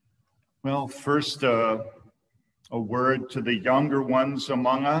Well, first, a word to the younger ones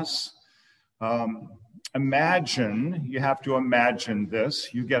among us. Imagine, you have to imagine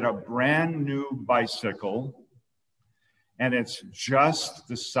this, you get a brand new bicycle, and it's just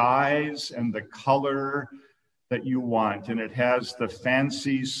the size and the color that you want, and it has the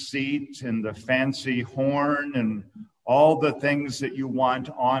fancy seat and the fancy horn and all the things that you want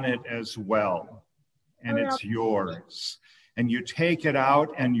on it as well, and it's yours. And you take it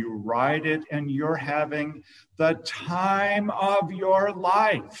out and you ride it, and you're having the time of your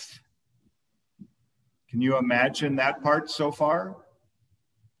life. Can you imagine that part so far?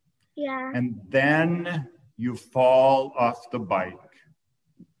 Yeah. And then you fall off the bike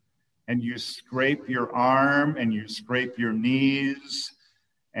and you scrape your arm and you scrape your knees,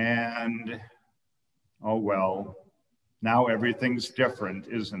 and oh well, now everything's different,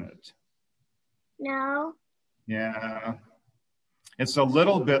 isn't it? No. Yeah. It's a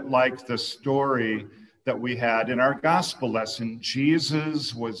little bit like the story that we had in our gospel lesson.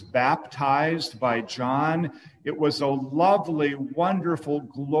 Jesus was baptized by John. It was a lovely, wonderful,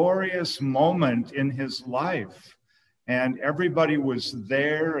 glorious moment in his life. And everybody was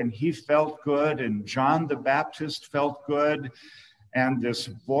there, and he felt good, and John the Baptist felt good. And this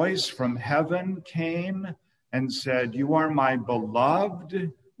voice from heaven came and said, "You are my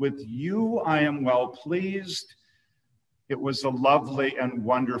beloved. With you I am well pleased." It was a lovely and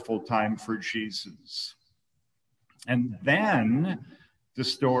wonderful time for Jesus. And then the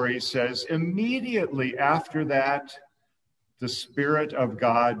story says, immediately after that, the Spirit of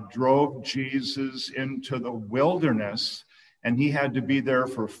God drove Jesus into the wilderness, and he had to be there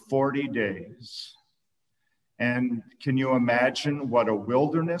for 40 days. And can you imagine what a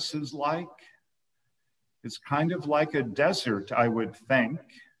wilderness is like? It's kind of like a desert, I would think.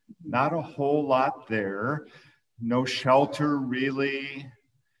 Not a whole lot there. No shelter really,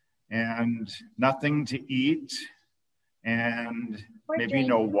 and nothing to eat, and maybe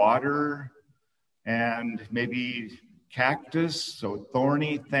no water, and maybe cactus, so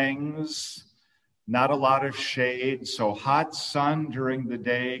thorny things, not a lot of shade, so hot sun during the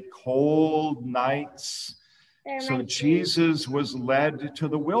day, cold nights. So Jesus was led to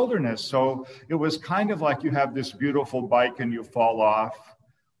the wilderness. So it was kind of like you have this beautiful bike and you fall off.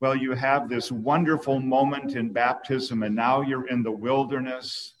 Well, you have this wonderful moment in baptism, and now you're in the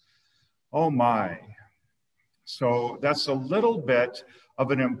wilderness. Oh my. So that's a little bit of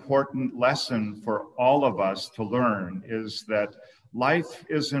an important lesson for all of us to learn, is that life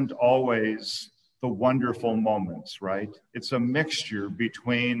isn't always the wonderful moments, right? It's a mixture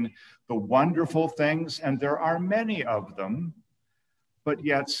between the wonderful things, and there are many of them, but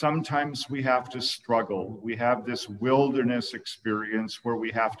yet sometimes we have to struggle. We have this wilderness experience where we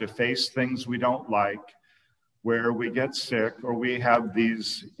have to face things we don't like, where we get sick, or we have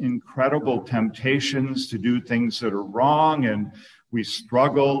these incredible temptations to do things that are wrong, and we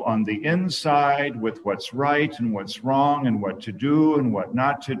struggle on the inside with what's right and what's wrong and what to do and what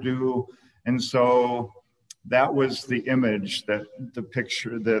not to do. And so that was the image, that the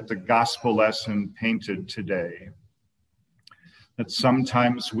picture that the gospel lesson painted today. That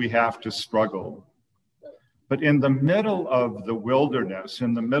sometimes we have to struggle. But in the middle of the wilderness,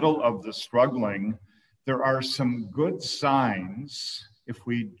 in the middle of the struggling, there are some good signs if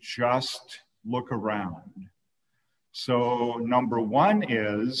we just look around. So number one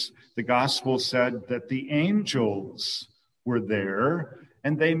is the gospel said that the angels were there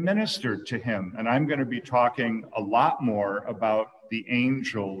and they ministered to him. And I'm going to be talking a lot more about the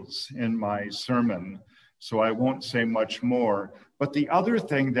angels in my sermon, so I won't say much more. But the other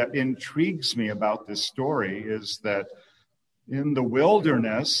thing that intrigues me about this story is that in the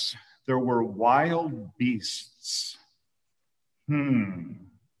wilderness, there were wild beasts. I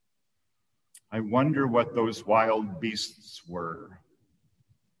wonder what those wild beasts were.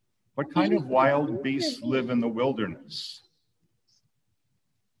 What kind of wild beasts live in the wilderness?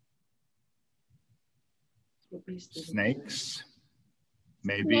 Snakes,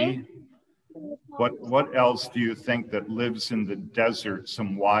 maybe. What else do you think that lives in the desert?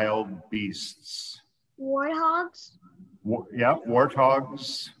 Some wild beasts. Warthogs? Yeah,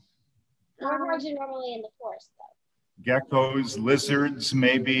 warthogs. Warthogs are normally in the forest, though. Geckos, lizards,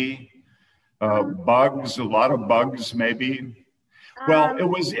 maybe. Bugs, a lot of bugs, maybe. Well, it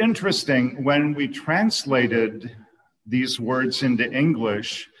was interesting when we translated these words into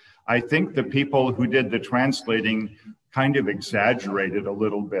English. I think the people who did the translating kind of exaggerated a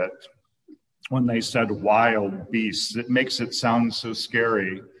little bit when they said wild beasts. It makes it sound so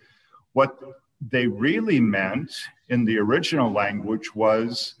scary. What they really meant in the original language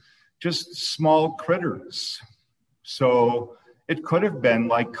was just small critters. So It could have been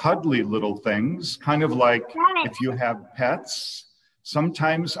like cuddly little things, kind of like if you have pets.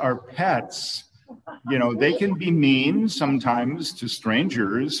 Sometimes our pets, they can be mean sometimes to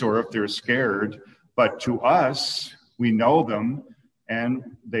strangers or if they're scared, but to us, we know them and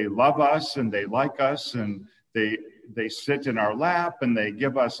they love us and they like us and they sit in our lap and they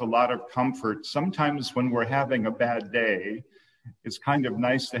give us a lot of comfort. Sometimes when we're having a bad day, it's kind of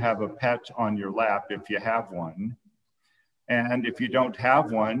nice to have a pet on your lap if you have one. And if you don't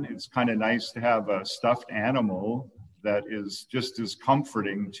have one, it's kind of nice to have a stuffed animal that is just as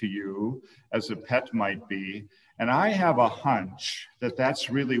comforting to you as a pet might be. And I have a hunch that that's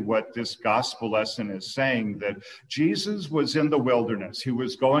really what this gospel lesson is saying, that Jesus was in the wilderness. He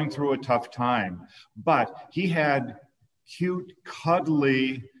was going through a tough time, but he had cute,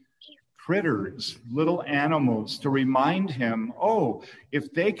 cuddly critters, little animals to remind him, oh,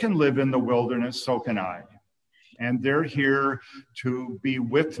 if they can live in the wilderness, so can I. And they're here to be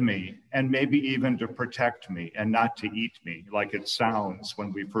with me and maybe even to protect me and not to eat me like it sounds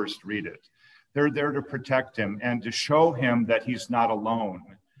when we first read it. They're there to protect him and to show him that he's not alone.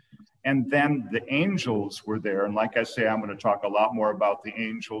 And then the angels were there. And like I say, I'm going to talk a lot more about the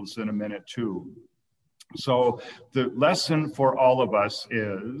angels in a minute too. So the lesson for all of us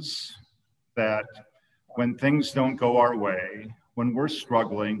is that when things don't go our way, when we're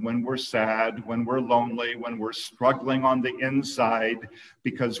struggling, when we're sad, when we're lonely, when we're struggling on the inside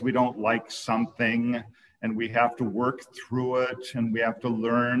because we don't like something and we have to work through it and we have to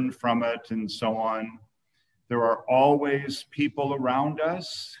learn from it and so on, there are always people around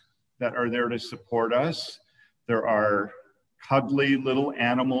us that are there to support us. There are cuddly little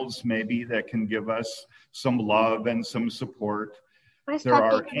animals maybe that can give us some love and some support. There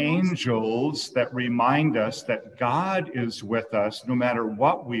are angels that remind us that God is with us no matter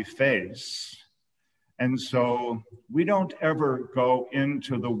what we face. And so we don't ever go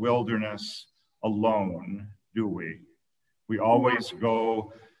into the wilderness alone, do we? We always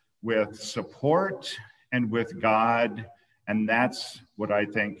go with support and with God. And that's what I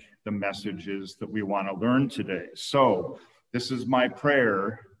think the message is that we want to learn today. So this is my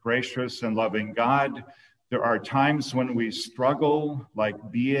prayer, gracious and loving God. There are times when we struggle, like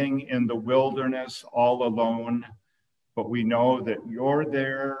being in the wilderness all alone, but we know that you're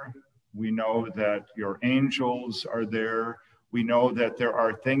there. We know that your angels are there. We know that there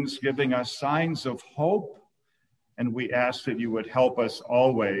are things giving us signs of hope, and we ask that you would help us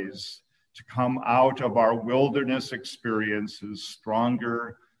always to come out of our wilderness experiences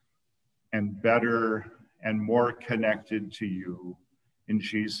stronger and better and more connected to you. In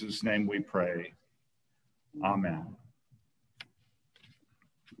Jesus' name we pray. Amen.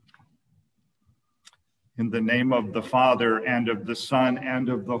 In the name of the Father, and of the Son, and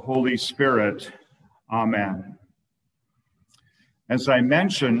of the Holy Spirit. Amen. As I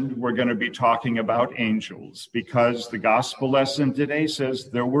mentioned, we're going to be talking about angels because the gospel lesson today says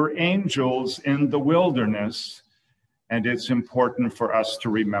there were angels in the wilderness, and it's important for us to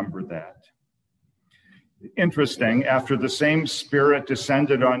remember that. Interesting, after the same Spirit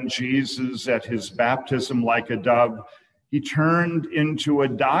descended on Jesus at his baptism like a dove, he turned into a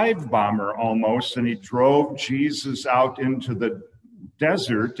dive bomber almost, and he drove Jesus out into the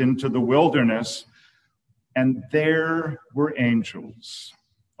desert, into the wilderness, and there were angels,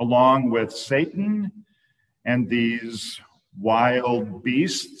 along with Satan and these wild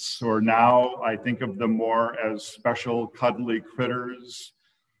beasts, or now I think of them more as special cuddly critters,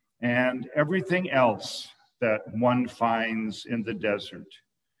 and everything else that one finds in the desert.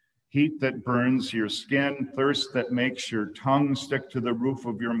 Heat that burns your skin, thirst that makes your tongue stick to the roof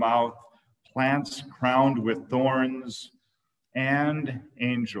of your mouth, plants crowned with thorns, and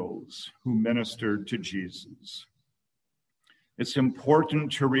angels who ministered to Jesus. It's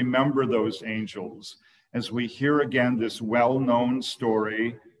important to remember those angels as we hear again this well-known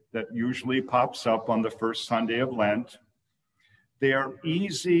story that usually pops up on the first Sunday of Lent. They are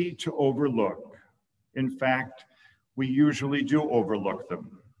easy to overlook. In fact, we usually do overlook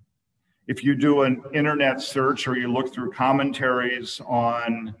them. If you do an internet search or you look through commentaries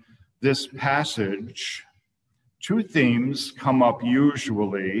on this passage, two themes come up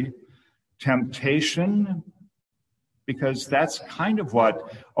usually: temptation, because that's kind of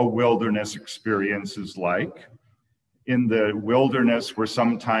what a wilderness experience is like. In the wilderness, we're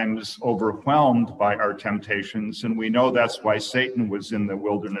sometimes overwhelmed by our temptations, and we know that's why Satan was in the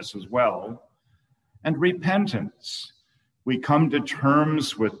wilderness as well. And repentance. We come to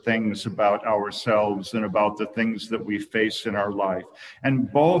terms with things about ourselves and about the things that we face in our life.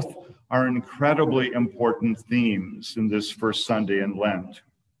 And both are incredibly important themes in this first Sunday in Lent.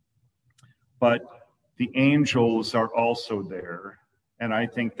 But the angels are also there. And I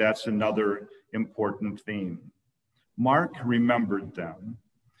think that's another important theme. Mark remembered them.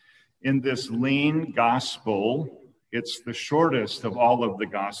 In this lean gospel, it's the shortest of all of the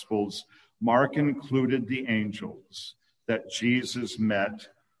gospels. Mark included the angels that Jesus met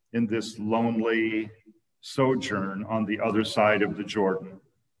in this lonely sojourn on the other side of the Jordan.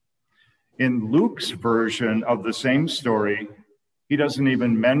 In Luke's version of the same story, he doesn't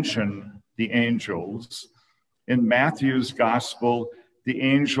even mention the angels. In Matthew's gospel, the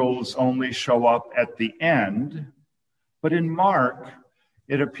angels only show up at the end. But in Mark,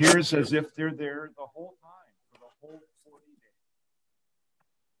 it appears as if they're there the whole time, for the whole 40 days.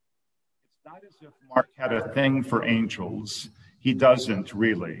 It's not as if Mark had a thing for angels. He doesn't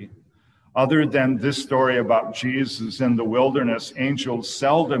really. Other than this story about Jesus in the wilderness, angels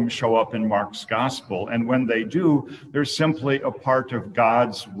seldom show up in Mark's gospel. And when they do, they're simply a part of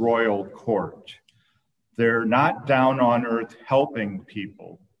God's royal court. They're not down on earth helping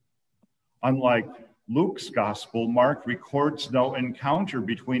people. Unlike Luke's gospel, Mark records no encounter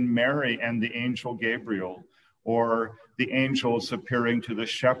between Mary and the angel Gabriel, or the angels appearing to the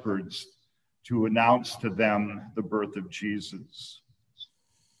shepherds to announce to them the birth of Jesus.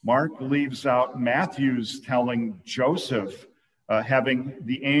 Mark leaves out Matthew's telling Joseph, having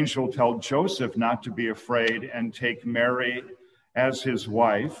the angel tell Joseph not to be afraid and take Mary as his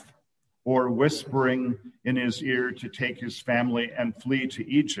wife, or whispering in his ear to take his family and flee to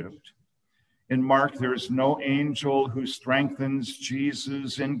Egypt. In Mark, there's no angel who strengthens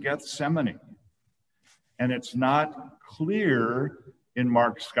Jesus in Gethsemane. And it's not clear in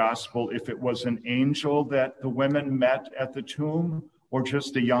Mark's gospel if it was an angel that the women met at the tomb or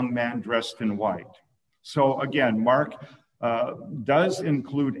just a young man dressed in white. So again, Mark does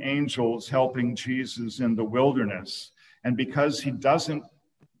include angels helping Jesus in the wilderness. And because he doesn't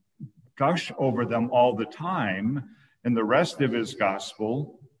gush over them all the time in the rest of his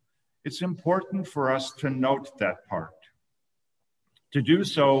gospel, it's important for us to note that part. To do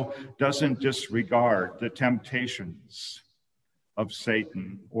so doesn't disregard the temptations of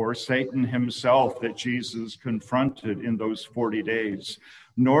Satan, or Satan himself that Jesus confronted in those 40 days,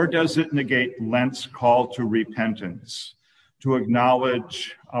 nor does it negate Lent's call to repentance, to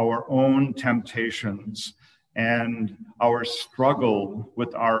acknowledge our own temptations and our struggle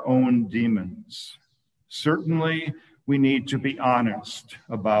with our own demons. Certainly, we need to be honest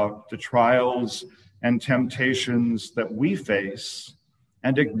about the trials and temptations that we face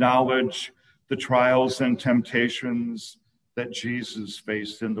and acknowledge the trials and temptations that Jesus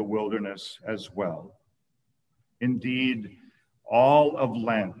faced in the wilderness as well. Indeed, all of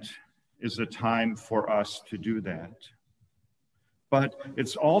Lent is a time for us to do that. But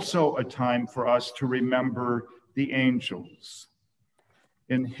it's also a time for us to remember the angels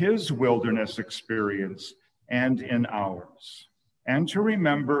in his wilderness experience and in ours. And to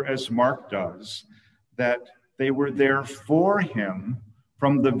remember, as Mark does, that they were there for him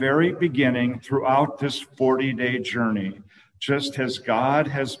from the very beginning throughout this 40-day journey, just as God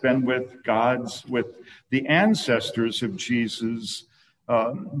has been with the ancestors of Jesus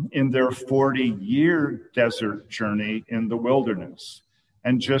in their 40-year desert journey in the wilderness.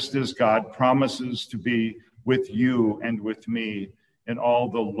 And just as God promises to be with you and with me in all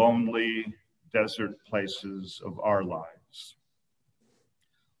the lonely desert places of our lives.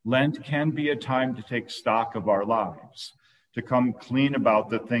 Lent can be a time to take stock of our lives, to come clean about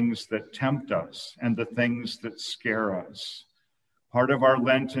the things that tempt us and the things that scare us. Part of our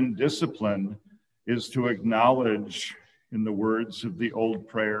Lenten discipline is to acknowledge, in the words of the old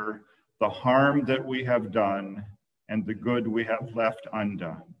prayer, the harm that we have done and the good we have left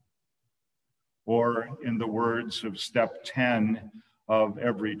undone. Or in the words of step 10 of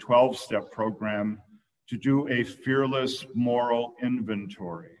every 12-step program, to do a fearless moral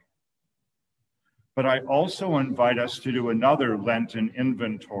inventory. But I also invite us to do another Lenten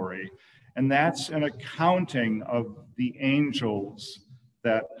inventory, and that's an accounting of the angels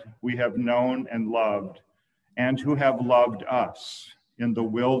that we have known and loved, and who have loved us in the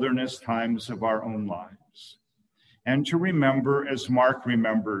wilderness times of our own lives. And to remember, as Mark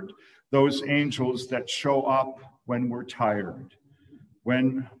remembered, those angels that show up when we're tired,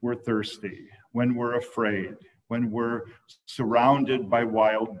 when we're thirsty, when we're afraid, when we're surrounded by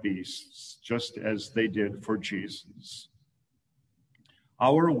wild beasts, just as they did for Jesus.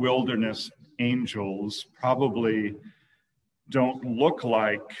 Our wilderness angels probably don't look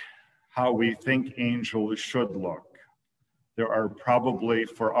like how we think angels should look. There are probably,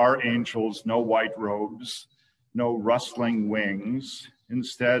 for our angels, no white robes, no rustling wings.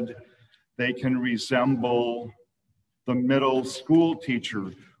 Instead, they can resemble the middle school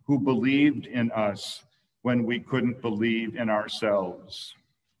teacher who believed in us when we couldn't believe in ourselves,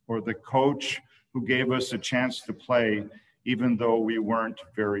 or the coach who gave us a chance to play even though we weren't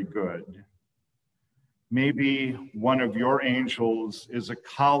very good. Maybe one of your angels is a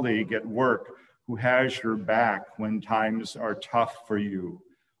colleague at work who has your back when times are tough for you,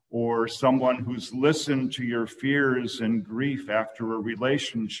 or someone who's listened to your fears and grief after a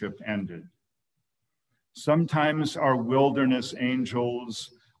relationship ended. Sometimes our wilderness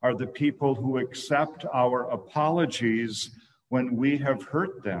angels are the people who accept our apologies when we have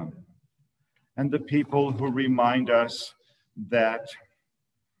hurt them, and the people who remind us that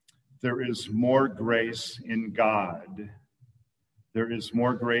there is more grace in God. There is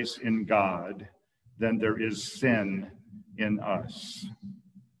more grace in God than there is sin in us.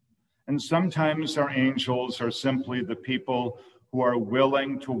 And sometimes our angels are simply the people who are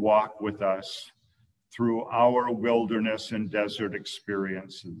willing to walk with us through our wilderness and desert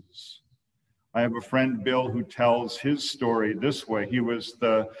experiences. I have a friend, Bill, who tells his story this way. He was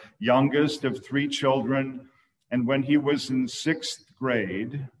the youngest of 3 children, and when he was in 6th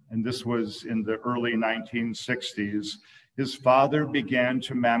grade, and this was in the early 1960s, his father began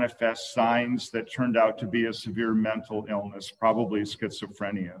to manifest signs that turned out to be a severe mental illness, probably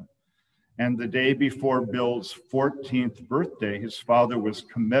schizophrenia. And the day before Bill's 14th birthday, his father was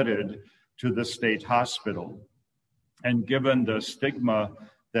committed to the state hospital. And given the stigma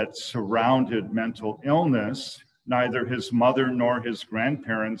that surrounded mental illness, neither his mother nor his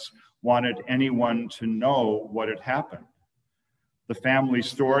grandparents wanted anyone to know what had happened. The family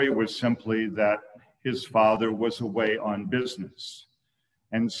story was simply that his father was away on business,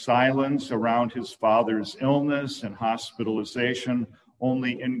 and silence around his father's illness and hospitalization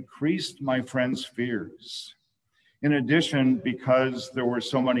only increased my friend's fears. In addition, because there were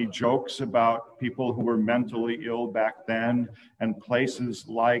so many jokes about people who were mentally ill back then, and places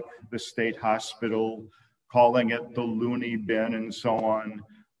like the state hospital, calling it the loony bin and so on,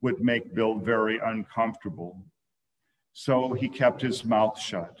 would make Bill very uncomfortable. So he kept his mouth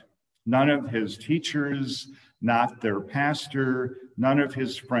shut. None of his teachers, not their pastor, none of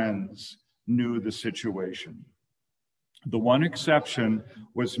his friends knew the situation. The one exception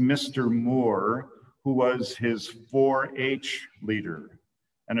was Mr. Moore, who was his 4-H leader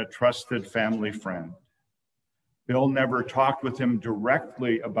and a trusted family friend. Bill never talked with him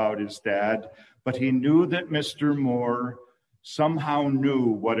directly about his dad, but he knew that Mr. Moore somehow knew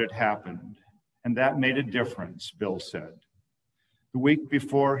what had happened, and that made a difference, Bill said. The week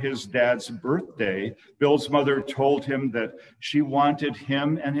before his dad's birthday, Bill's mother told him that she wanted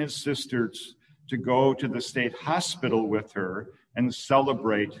him and his sisters to go to the state hospital with her and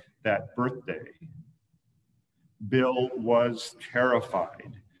celebrate that birthday. Bill was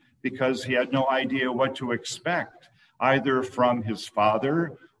terrified because he had no idea what to expect, either from his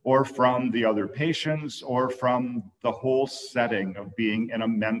father or from the other patients or from the whole setting of being in a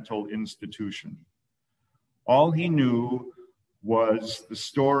mental institution. All he knew was the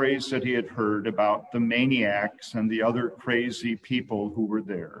stories that he had heard about the maniacs and the other crazy people who were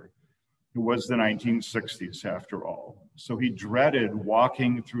there. It was the 1960s, after all. So he dreaded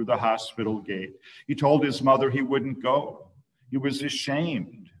walking through the hospital gate. He told his mother he wouldn't go. He was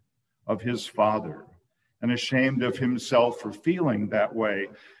ashamed of his father and ashamed of himself for feeling that way.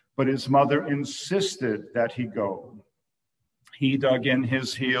 But his mother insisted that he go. He dug in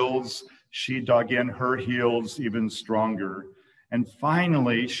his heels. She dug in her heels even stronger. And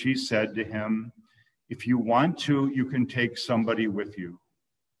finally, she said to him, "If you want to, you can take somebody with you."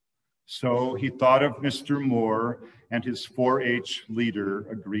 So he thought of Mr. Moore, and his 4-H leader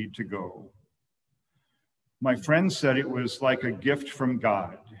agreed to go. My friend said it was like a gift from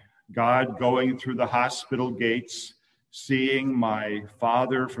God. God going through the hospital gates, seeing my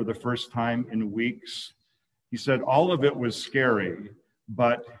father for the first time in weeks. He said all of it was scary,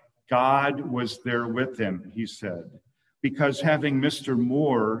 but God was there with him, he said, because having Mr.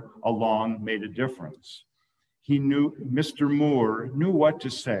 Moore along made a difference. Mr. Moore knew what to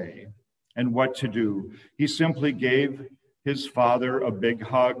say and what to do. He simply gave his father a big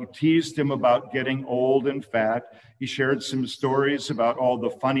hug, teased him about getting old and fat. He shared some stories about all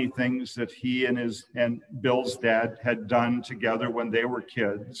the funny things that he and Bill's dad had done together when they were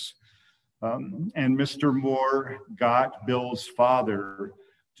kids. And Mr. Moore got Bill's father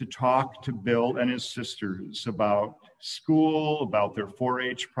to talk to Bill and his sisters about school, about their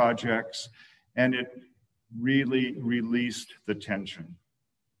 4-H projects, and it really released the tension.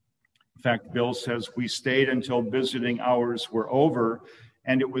 In fact, Bill says we stayed until visiting hours were over,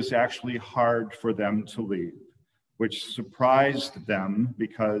 and it was actually hard for them to leave, which surprised them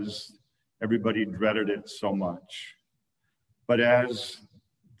because everybody dreaded it so much. But as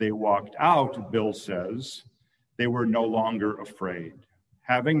they walked out, Bill says, they were no longer afraid.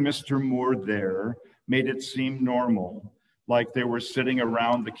 Having Mr. Moore there made it seem normal, like they were sitting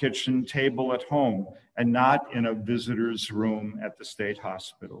around the kitchen table at home and not in a visitor's room at the state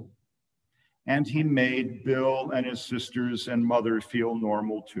hospital. And he made Bill and his sisters and mother feel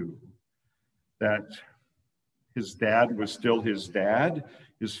normal too, that his dad was still his dad,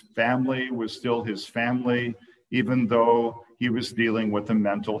 his family was still his family, even though he was dealing with a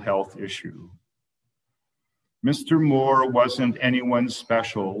mental health issue. Mr. Moore wasn't anyone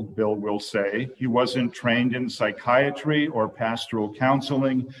special, Bill will say. He wasn't trained in psychiatry or pastoral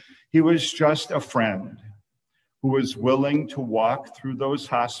counseling. He was just a friend who was willing to walk through those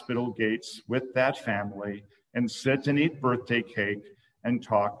hospital gates with that family and sit and eat birthday cake and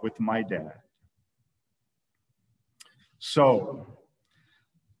talk with my dad. So,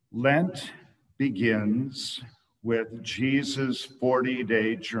 Lent begins with Jesus'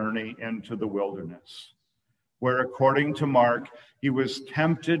 40-day journey into the wilderness, where, according to Mark, he was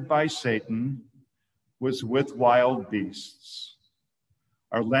tempted by Satan, was with wild beasts.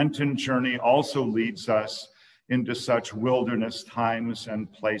 Our Lenten journey also leads us into such wilderness times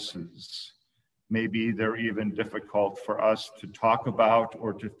and places. Maybe they're even difficult for us to talk about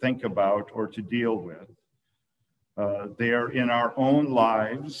or to think about or to deal with. They are in our own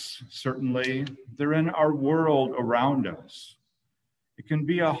lives, certainly. They're in our world around us. It can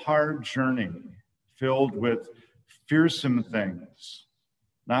be a hard journey filled with fearsome things,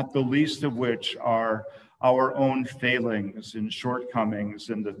 not the least of which are our own failings and shortcomings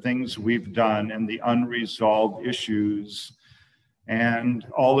and the things we've done and the unresolved issues. And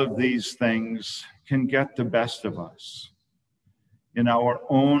all of these things can get the best of us. In our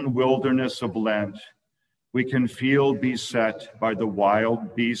own wilderness of Lent, we can feel beset by the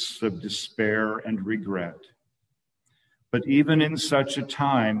wild beasts of despair and regret. But even in such a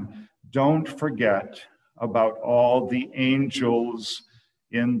time, don't forget about all the angels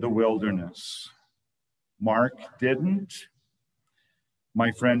in the wilderness. Mark didn't,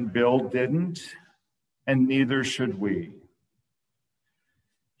 my friend Bill didn't, and neither should we.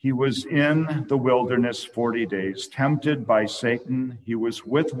 He was in the wilderness 40 days, tempted by Satan. He was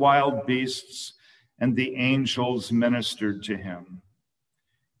with wild beasts, and the angels ministered to him.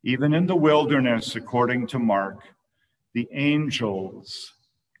 Even in the wilderness, according to Mark, the angels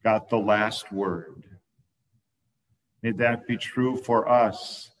got the last word. May that be true for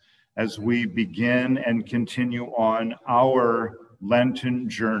us as we begin and continue on our Lenten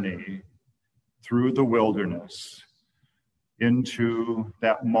journey through the wilderness into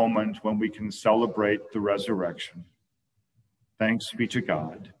that moment when we can celebrate the resurrection. Thanks be to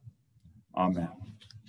God. Amen.